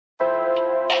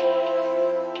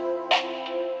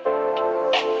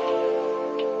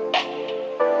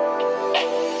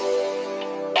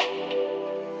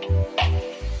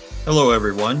Hello,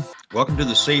 everyone. Welcome to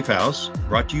the Safe House,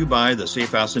 brought to you by the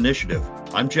SafeHouse Initiative.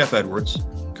 I'm Jeff Edwards,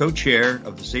 co-chair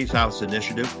of the SafeHouse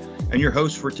Initiative, and your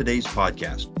host for today's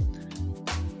podcast.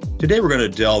 Today, we're going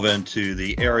to delve into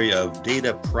the area of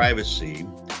data privacy.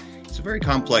 It's a very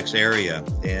complex area,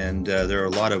 and there are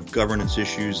a lot of governance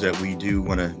issues that we do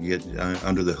want to get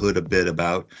under the hood a bit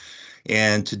about.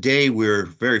 And today, we're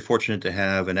very fortunate to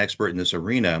have an expert in this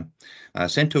arena,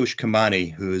 Santosh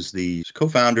Kamani, who is the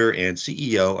co-founder and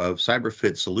CEO of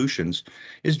CyberFIT Solutions,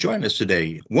 is joining us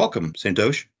today. Welcome,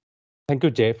 Santosh. Thank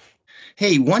you, Jeff.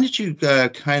 Hey, why don't you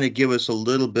kind of give us a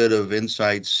little bit of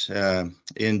insights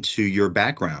into your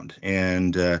background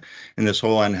and this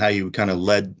whole on how you kind of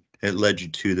led you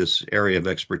to this area of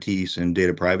expertise in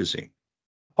data privacy.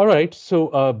 All right.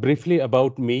 So briefly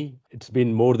about me, it's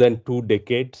been more than 2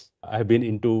 decades. I've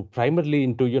been primarily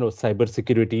into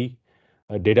cybersecurity,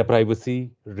 data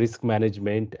privacy, risk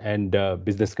management, and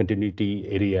business continuity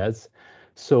areas.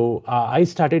 So I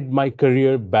started my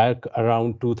career back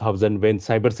around 2000 when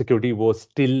cybersecurity was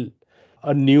still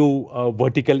a new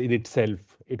vertical in itself.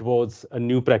 It was a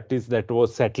new practice that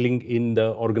was settling in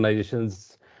the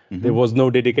organizations. Mm-hmm. There was no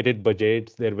dedicated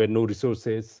budgets. There were no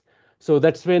resources. So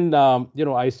that's when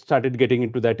I started getting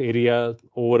into that area.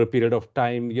 Over a period of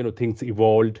time, things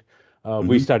evolved.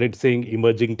 We started seeing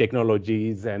emerging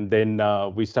technologies, and then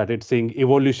we started seeing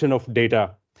evolution of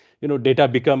data. Data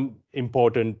become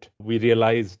important. We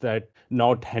realized that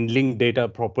not handling data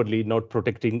properly, not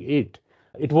protecting it,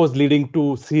 it was leading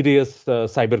to serious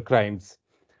cyber crimes.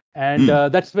 And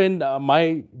that's when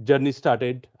my journey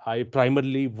started. I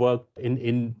primarily worked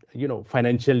in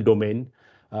financial domain.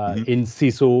 In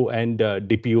CISO and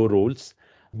DPO roles,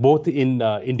 both in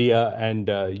India and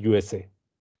USA.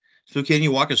 So can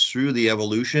you walk us through the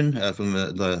evolution from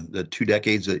the 2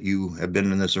 decades that you have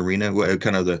been in this arena,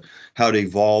 kind of how it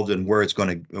evolved and where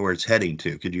it's heading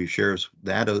to? Could you share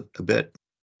that a bit?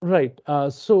 Right.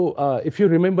 So if you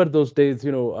remember those days,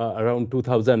 around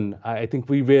 2000, I think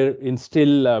we were in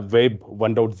still Web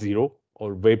 1.0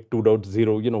 or Web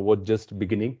 2.0, was just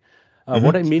beginning.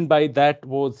 What I mean by that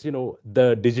was,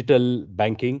 the digital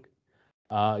banking,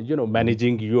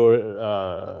 managing your,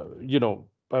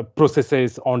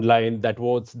 processes online.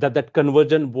 That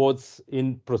conversion was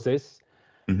in process.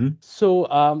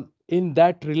 So in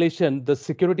that relation, the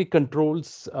security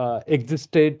controls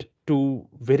existed to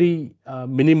very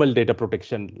minimal data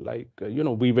protection. Like,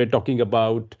 we were talking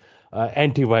about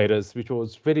antivirus, which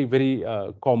was very, very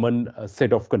common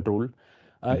set of control.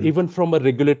 Even from a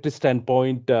regulatory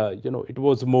standpoint, it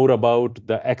was more about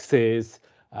the access,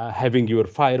 having your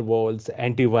firewalls,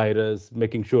 antivirus,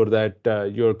 making sure that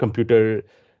your computer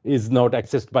is not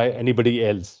accessed by anybody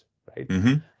else, right?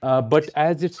 But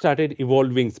as it started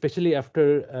evolving, especially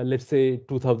after, let's say,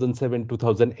 2007,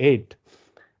 2008,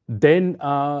 then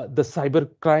the cyber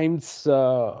crimes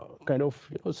kind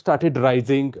of started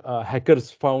rising. Hackers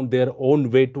found their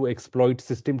own way to exploit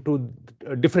system to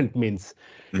different means.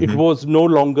 It was no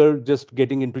longer just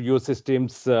getting into your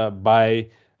systems by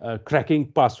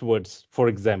cracking passwords, for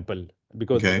example,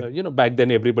 because back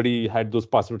then everybody had those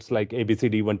passwords like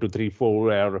ABCD 1 2 3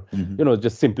 4 or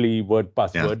just simply word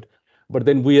password. Yeah. But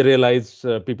then we realized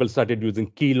people started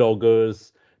using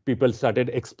keyloggers. People started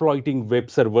exploiting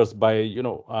web servers by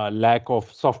lack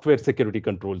of software security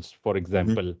controls, for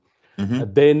example.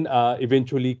 Then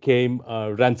eventually came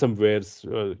ransomwares,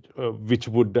 which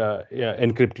would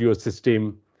encrypt your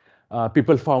system.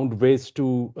 People found ways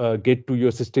to get to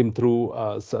your system through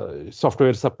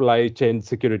software supply chain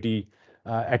security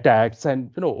attacks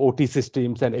and OT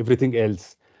systems and everything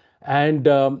else. And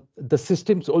the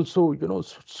systems also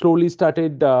slowly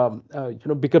started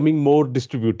becoming more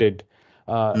distributed.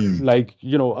 Like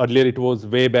earlier it was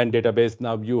web and database.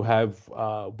 Now you have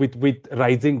with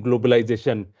rising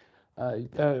globalization,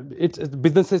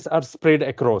 businesses are spread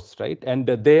across, right? And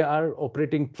they are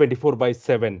operating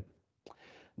 24/7.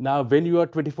 Now, when you are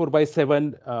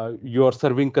 24/7, you are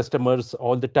serving customers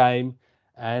all the time,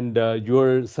 and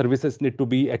your services need to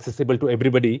be accessible to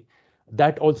everybody.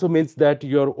 That also means that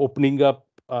you're opening up,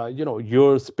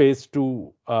 your space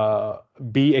to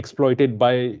be exploited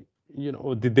by,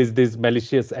 these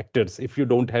malicious actors if you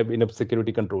don't have enough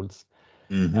security controls.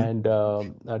 And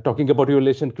talking about your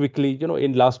relation quickly,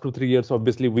 in last 2-3 years,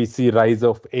 obviously we see rise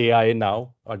of AI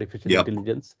now, artificial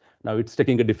intelligence. Now it's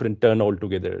taking a different turn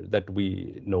altogether that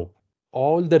we know.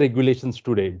 All the regulations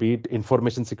today, be it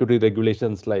information security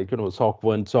regulations like SOC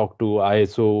 1, SOC 2,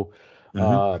 ISO,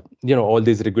 all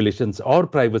these regulations, or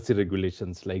privacy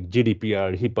regulations like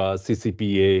GDPR, HIPAA,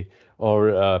 CCPA,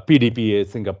 or PDPA,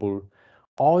 Singapore.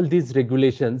 All these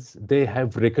regulations, they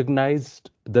have recognized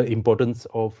the importance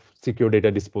of secure data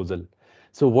disposal.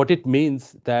 So what it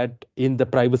means that in the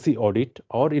privacy audit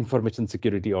or information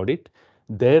security audit,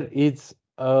 there is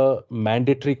a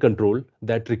mandatory control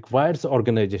that requires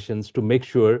organizations to make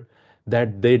sure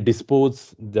that they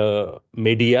dispose the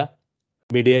media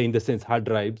in the sense hard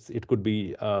drives. It could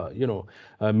be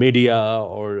media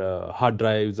or hard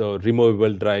drives or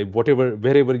removable drive, whatever,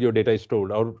 wherever your data is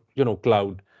stored, or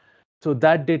cloud. So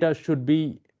that data should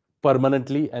be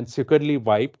permanently and securely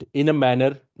wiped in a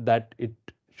manner that it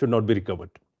should not be recovered,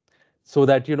 so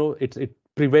that it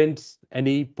prevents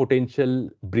any potential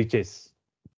breaches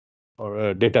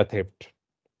or data theft.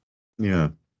 Yeah.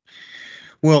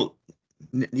 Well,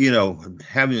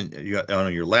 having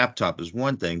on your laptop is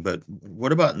one thing, but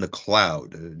what about in the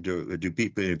cloud? Do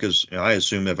people, because I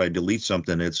assume if I delete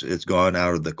something, it's gone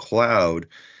out of the cloud,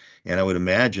 and I would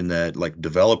imagine that like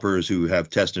developers who have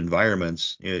test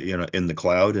environments, in the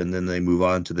cloud, and then they move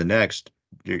on to the next.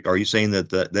 Are you saying that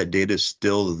data is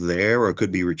still there or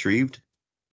could be retrieved?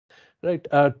 Right.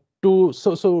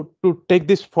 To take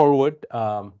this forward,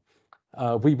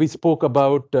 we spoke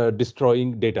about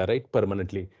destroying data, right,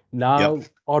 permanently. Yep. Now,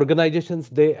 organizations,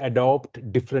 they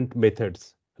adopt different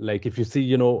methods. Like if you see,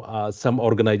 some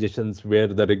organizations where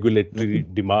the regulatory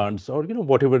demands or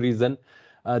whatever reason,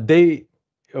 they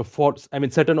I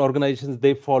mean, certain organizations,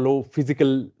 they follow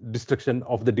physical destruction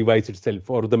of the device itself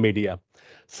or the media.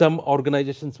 Some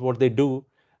organizations, what they do,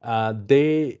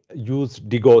 they use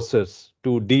degaussers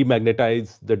to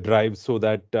demagnetize the drive so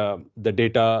that the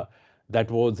data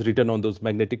that was written on those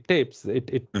magnetic tapes,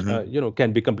 it Hmm.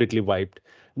 can be completely wiped.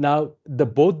 Now,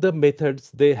 both the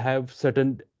methods, they have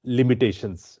certain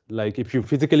limitations. Like if you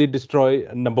physically destroy,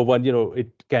 number one,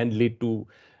 it can lead to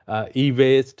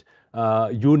e-waste.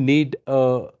 You need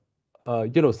a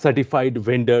certified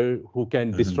vendor who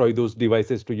can Hmm. destroy those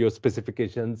devices to your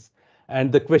specifications.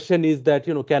 And the question is that,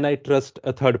 can I trust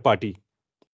a third party,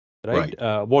 right?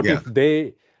 Right. What Yeah. if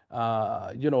they,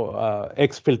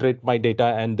 exfiltrate my data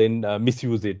and then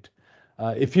misuse it?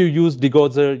 If you use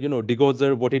degausser,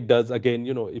 degausser, what it does again,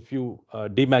 if you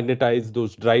demagnetize,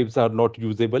 those drives are not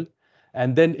usable,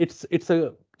 and then it's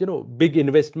a big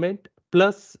investment.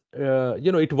 Plus,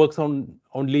 it works on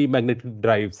only magnetic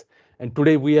drives, and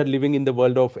today we are living in the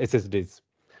world of SSDs.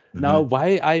 Now, Hmm.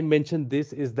 why I mentioned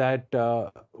this is that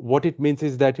what it means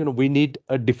is that we need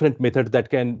a different method that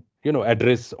can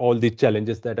address all these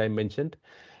challenges that I mentioned,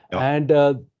 Yep.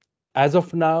 and as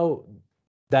of now,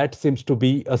 that seems to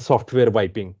be a software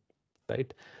wiping,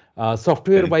 right?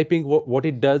 Software Okay. wiping, what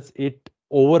it does, it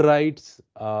overrides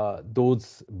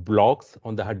those blocks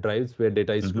on the hard drives where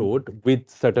data is Hmm. stored with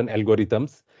certain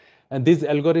algorithms. And these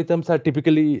algorithms are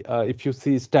typically, if you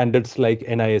see standards like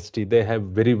NIST, they have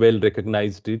very well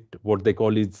recognized it. What they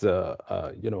call is,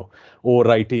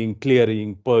 overwriting,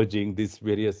 clearing, purging, these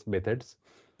various methods.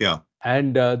 Yeah.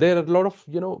 And there are a lot of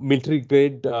military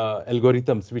grade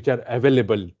algorithms which are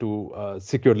available to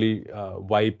securely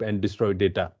wipe and destroy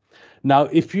data. Now,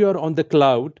 if you are on the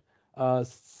cloud,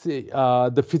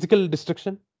 the physical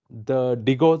destruction, the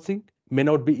degaussing may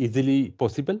not be easily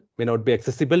possible, may not be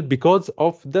accessible because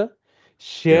of the Yeah.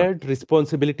 shared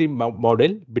responsibility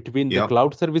model between the Yep.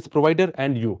 cloud service provider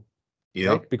and you,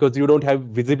 Yep. right? Because you don't have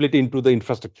visibility into the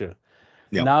infrastructure.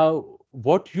 Yep. Now,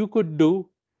 what you could do,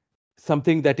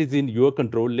 something that is in your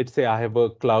control. Let's say I have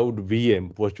a cloud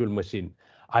VM virtual machine.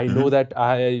 I know Hmm.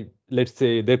 that let's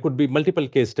say there could be multiple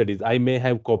case studies. I may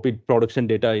have copied production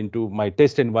data into my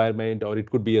test environment, or it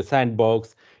could be a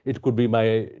sandbox. It could be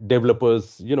my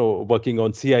developers, working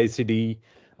on CI/CD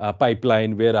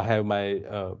pipeline where I have my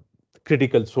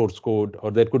critical source code,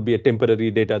 or there could be a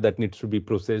temporary data that needs to be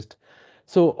processed.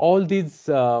 So all these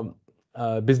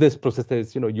business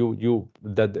processes, you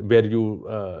that where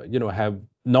you have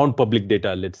non-public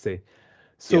data, let's say. Yeah.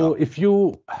 So if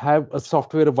you have a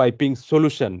software wiping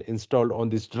solution installed on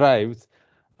these drives,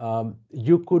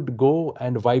 you could go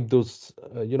and wipe those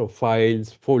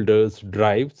files, folders,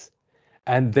 drives,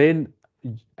 and then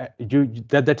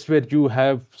that's where you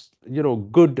have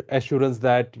good assurance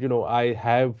that I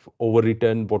have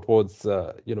overwritten what was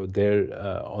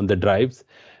there on the drives,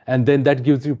 and then that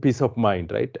gives you peace of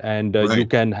mind, right? And you Right.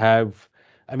 can have,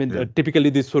 I mean, Yeah.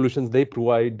 typically these solutions, they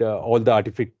provide all the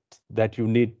artifacts that you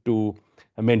need to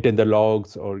maintain the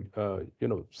logs, or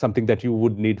something that you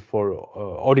would need for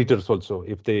auditors also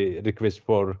if they request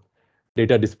for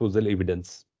data disposal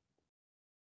evidence.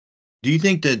 Do you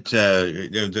think that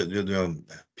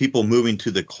people moving to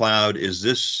the cloud, is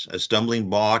this a stumbling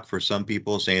block for some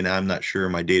people saying, I'm not sure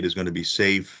my data is going to be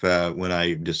safe when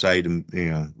I decide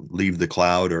to leave the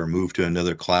cloud or move to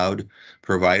another cloud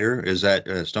provider? Is that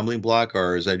a stumbling block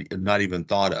or is that not even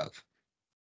thought of?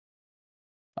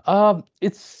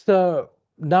 It's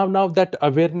Now that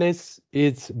awareness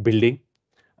is building.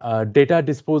 Data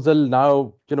disposal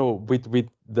now, with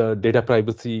the data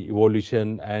privacy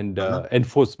evolution and Uh-huh.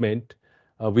 enforcement,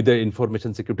 with the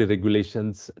information security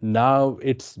regulations, now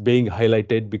it's being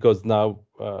highlighted because now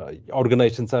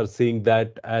organizations are seeing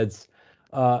that as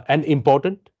an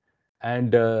important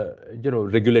and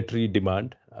regulatory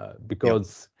demand, Yeah.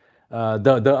 because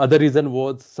the other reason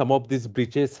was some of these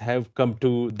breaches have come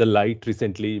to the light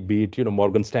recently, be it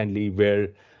Morgan Stanley, where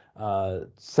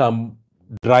some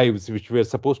drives which were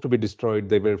supposed to be destroyed,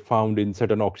 they were found in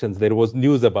certain auctions. There was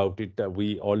news about it.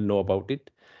 We all know about it.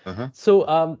 Uh-huh.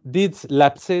 So these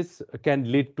lapses can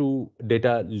lead to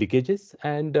data leakages,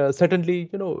 and certainly,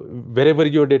 wherever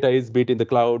your data is, be it in the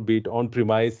cloud, be it on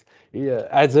premise,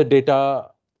 as a data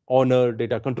owner,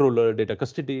 data controller, data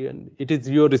custodian, it is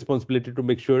your responsibility to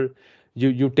make sure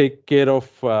you take care of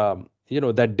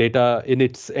that data in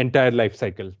its entire life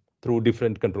cycle through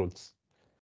different controls.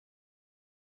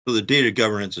 So the data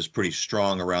governance is pretty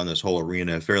strong around this whole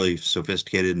arena, fairly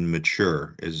sophisticated and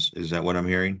mature. Is that what I'm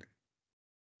hearing?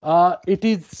 It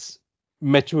is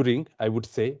maturing, I would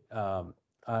say.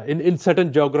 In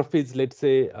certain geographies, let's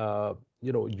say,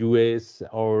 US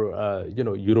or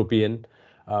European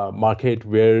market,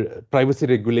 where privacy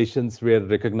regulations were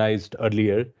recognized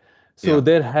earlier, so Yeah.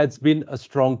 there has been a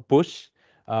strong push.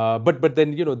 But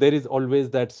then there is always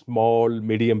that small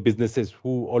medium businesses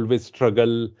who always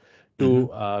struggle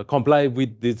Mm-hmm. to comply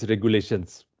with these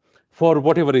regulations for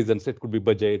whatever reasons. It could be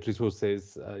budget,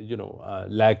 resources,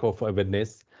 lack of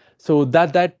awareness. So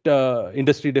that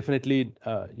industry definitely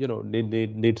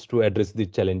needs to address the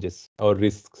challenges or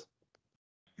risks.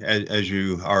 As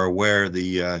you are aware,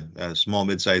 the small,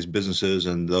 mid-sized businesses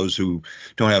and those who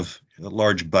don't have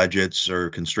large budgets or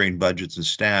constrained budgets and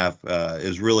staff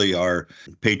is really our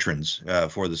patrons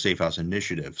for the Safe House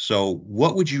Initiative. So,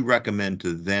 what would you recommend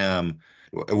to them?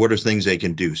 What are things they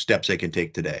can do, steps they can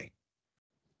take today?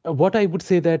 What I would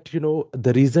say that,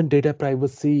 the reason data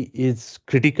privacy is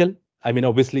critical. I mean,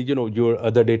 obviously, your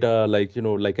other data, like,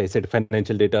 like I said,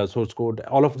 financial data, source code,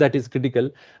 all of that is critical.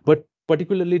 But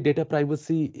particularly data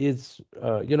privacy is,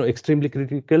 extremely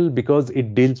critical because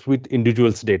it deals with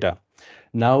individuals' data.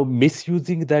 Now,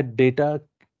 misusing that data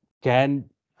can,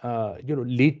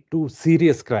 lead to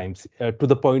serious crimes, to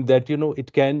the point that,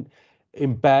 it can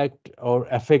impact or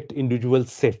affect individual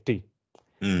safety.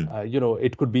 Mm,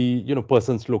 It could be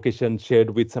person's location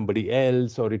shared with somebody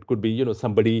else, or it could be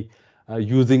somebody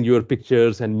using your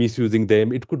pictures and misusing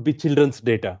them. It could be children's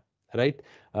data, right?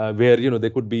 Where they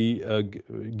could be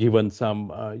given some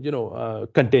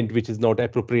content which is not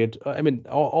appropriate. I mean,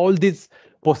 all these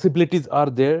possibilities are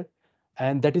there,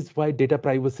 and that is why data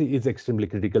privacy is extremely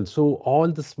critical. So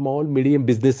all the small medium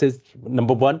businesses,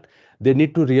 number one, they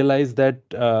need to realize that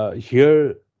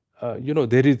here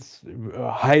there is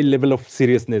a high level of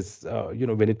seriousness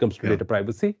when it comes to yeah, data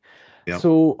privacy. yeah.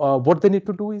 So what they need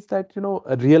to do is that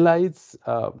realize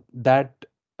that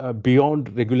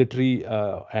beyond regulatory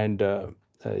and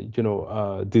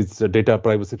these data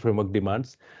privacy framework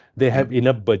demands, they Yeah. have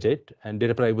enough budget, and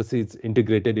data privacy is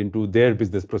integrated into their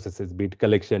business processes, be it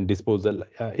collection, disposal,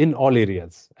 in all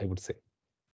areas, I would say.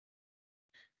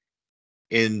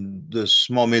 And the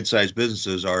small, mid-sized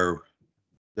businesses are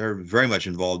they're very much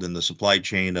involved in the supply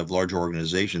chain of larger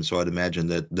organizations. So I'd imagine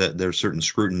that there's certain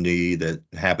scrutiny that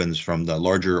happens from the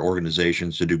larger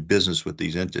organizations to do business with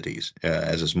these entities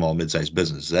as a small, mid-sized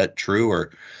business. Is that true,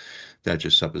 or that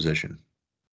just supposition?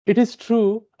 It is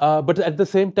true, but at the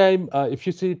same time, if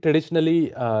you see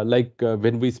traditionally, like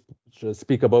when we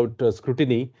speak about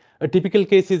scrutiny, a typical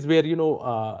case is where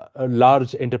a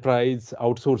large enterprise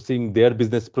outsourcing their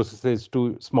business processes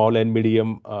to small and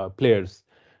medium players.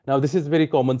 Now, this is very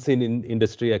common seen in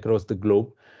industry across the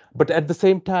globe. But at the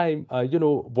same time,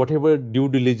 whatever due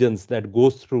diligence that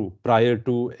goes through prior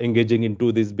to engaging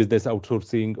into this business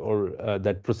outsourcing or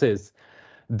that process,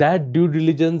 that due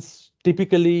diligence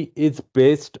typically is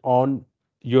based on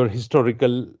your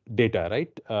historical data,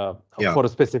 right? Yeah. For a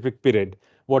specific period,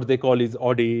 what they call is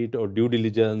audit or due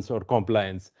diligence or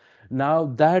compliance. Now,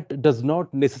 that does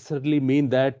not necessarily mean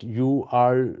that you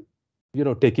are,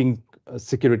 taking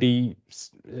security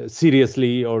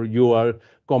seriously, or you are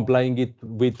complying it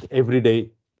with every day,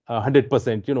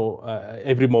 100%,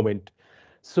 every moment.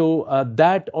 So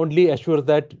that only assures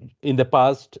that in the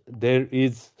past there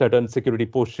is certain security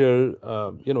posture,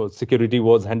 security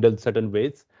was handled certain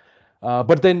ways.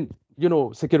 But then,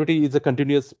 security is a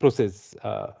continuous process.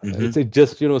 It's Hmm.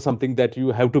 just, something that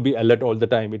you have to be alert all the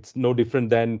time. It's no different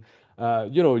than,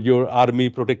 your army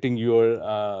protecting your,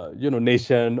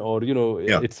 nation, or,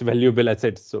 Yeah. its valuable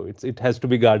assets. So it has to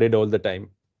be guarded all the time.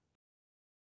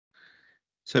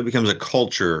 So it becomes a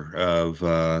culture of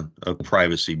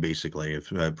privacy, basically,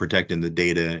 of protecting the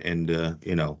data and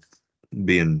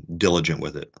being diligent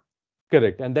with it.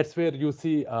 Correct. And that's where you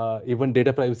see even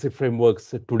data privacy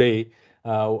frameworks today,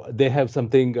 they have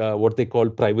something what they call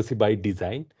privacy by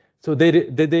design. So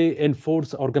they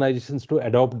enforce organizations to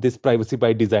adopt this privacy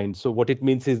by design. So what it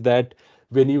means is that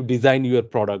when you design your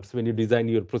products, when you design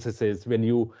your processes, when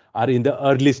you are in the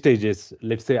early stages,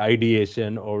 let's say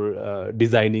ideation or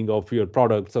designing of your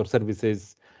products or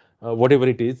services, whatever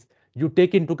it is, you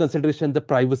take into consideration the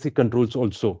privacy controls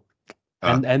also,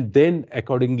 and then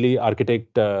accordingly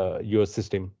architect your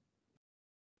system.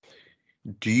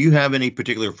 Do you have any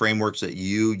particular frameworks that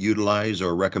you utilize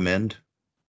or recommend?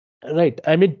 Right.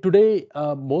 I mean, today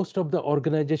most of the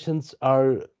organizations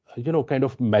are, kind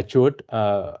of matured.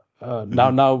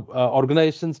 Now,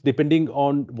 organizations, depending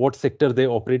on what sector they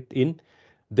operate in,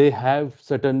 they have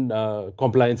certain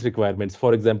compliance requirements.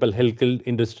 For example, healthcare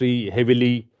industry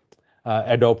heavily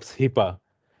adopts HIPAA.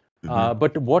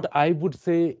 But what I would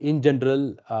say in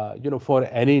general, for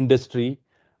any industry,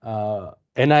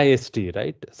 NIST,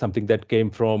 right? Something that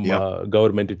came from Yep.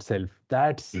 government itself.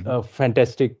 That's Mhm. a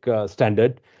fantastic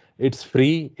standard. It's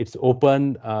free, it's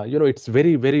open, it's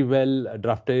very, very well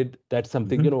drafted. That's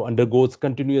something, Mhm. undergoes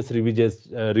continuous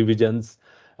revisions,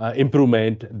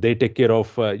 improvement. They take care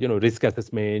of, risk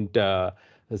assessment,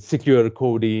 secure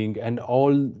coding, and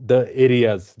all the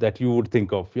areas that you would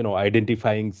think of,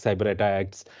 identifying cyber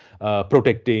attacks,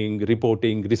 protecting,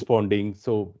 reporting, responding.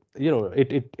 So,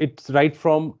 it's right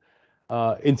from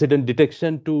incident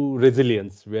detection to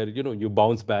resilience, where you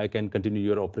bounce back and continue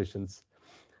your operations.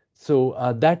 So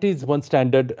that is one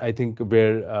standard, I think,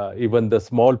 where even the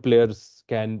small players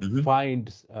can Mhm.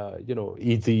 find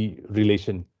easy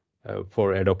relation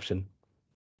for adoption.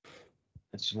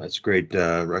 That's great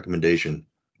recommendation,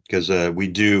 because we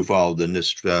do follow the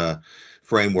NIST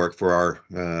framework for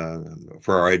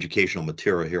our educational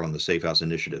material here on the SafeHouse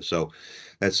Initiative. So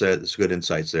that's good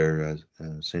insights there,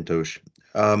 Santosh.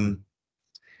 Um,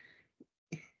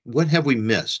 what have we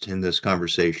missed in this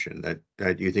conversation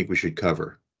that you think we should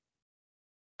cover?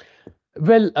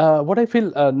 Well, what I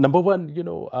feel, number one,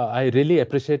 I really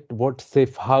appreciate what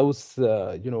Safe House,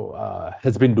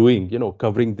 has been doing,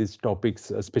 covering these topics,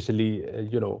 especially,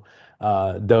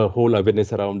 the whole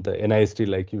awareness around the NIST,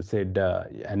 like you said,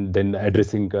 and then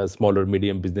addressing smaller,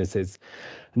 medium businesses.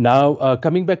 Now,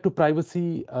 coming back to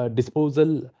privacy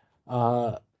disposal,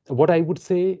 what I would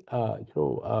say,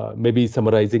 maybe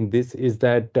summarizing this, is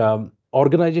that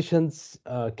organizations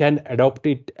can adopt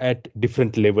it at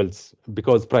different levels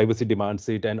because privacy demands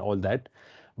it and all that.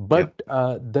 Yeah. But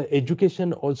the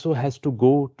education also has to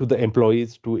go to the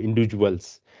employees, to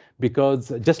individuals,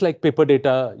 because just like paper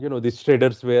data, these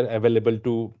traders were available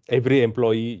to every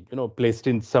employee, placed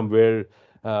in somewhere,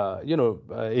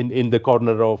 in the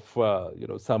corner of,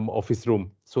 some office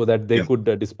room, so that they Yeah.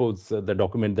 could dispose the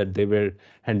document that they were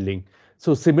handling.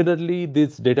 So similarly,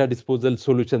 these data disposal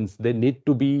solutions, they need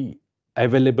to be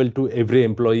available to every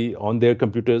employee on their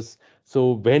computers.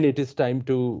 So when it is time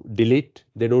to delete,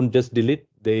 they don't just delete,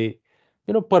 they,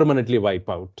 permanently wipe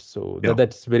out. So Yeah.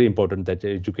 that's very important, that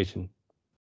education.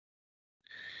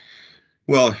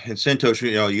 Well, and Santosh,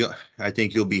 I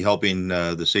think you'll be helping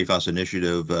the Safe House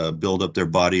Initiative build up their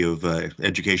body of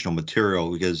educational material,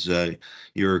 because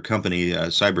your company,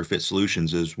 CyberFIT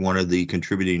Solutions, is one of the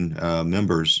contributing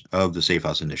members of the Safe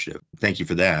House Initiative. Thank you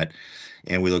for that.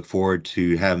 And we look forward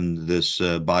to having this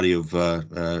body of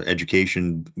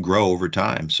education grow over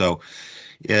time. So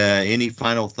any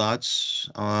final thoughts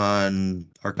on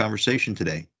our conversation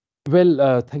today?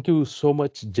 Well, thank you so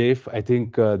much, Jeff. I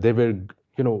think they were,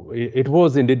 it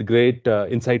was indeed great,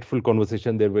 insightful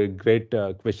conversation. There were great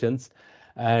questions,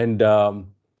 and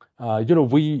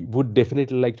we would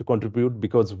definitely like to contribute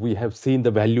because we have seen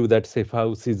the value that Safe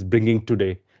House is bringing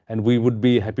today, and we would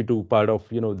be happy to part of,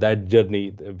 that journey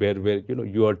where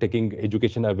you are taking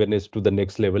education awareness to the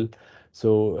next level.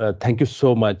 So thank you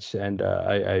so much, and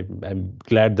I'm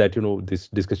glad that this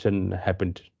discussion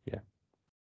happened. Yeah.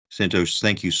 Santosh,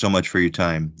 thank you so much for your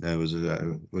time. It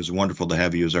was wonderful to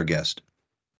have you as our guest.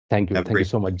 Thank you. Have a Thank you great.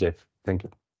 so much, Jeff. Thank you.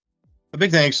 A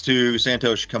big thanks to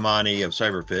Santosh Kamani of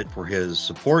CyberFIT for his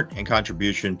support and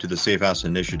contribution to the Safe House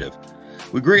Initiative.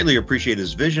 We greatly appreciate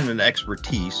his vision and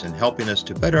expertise in helping us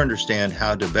to better understand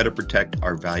how to better protect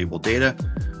our valuable data,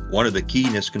 one of the key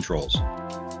NIST controls.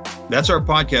 That's our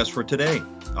podcast for today.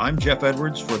 I'm Jeff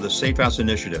Edwards for the Safe House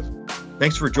Initiative.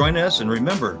 Thanks for joining us, and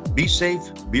remember, be safe,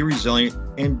 be resilient,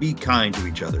 and be kind to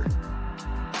each other.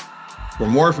 For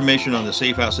more information on the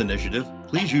Safe House Initiative,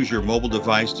 please use your mobile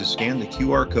device to scan the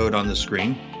QR code on the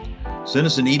screen. Send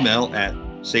us an email at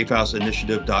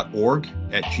safehouseinitiative.org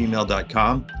at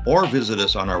gmail.com, or visit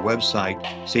us on our website,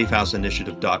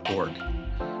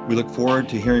 safehouseinitiative.org. We look forward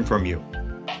to hearing from you.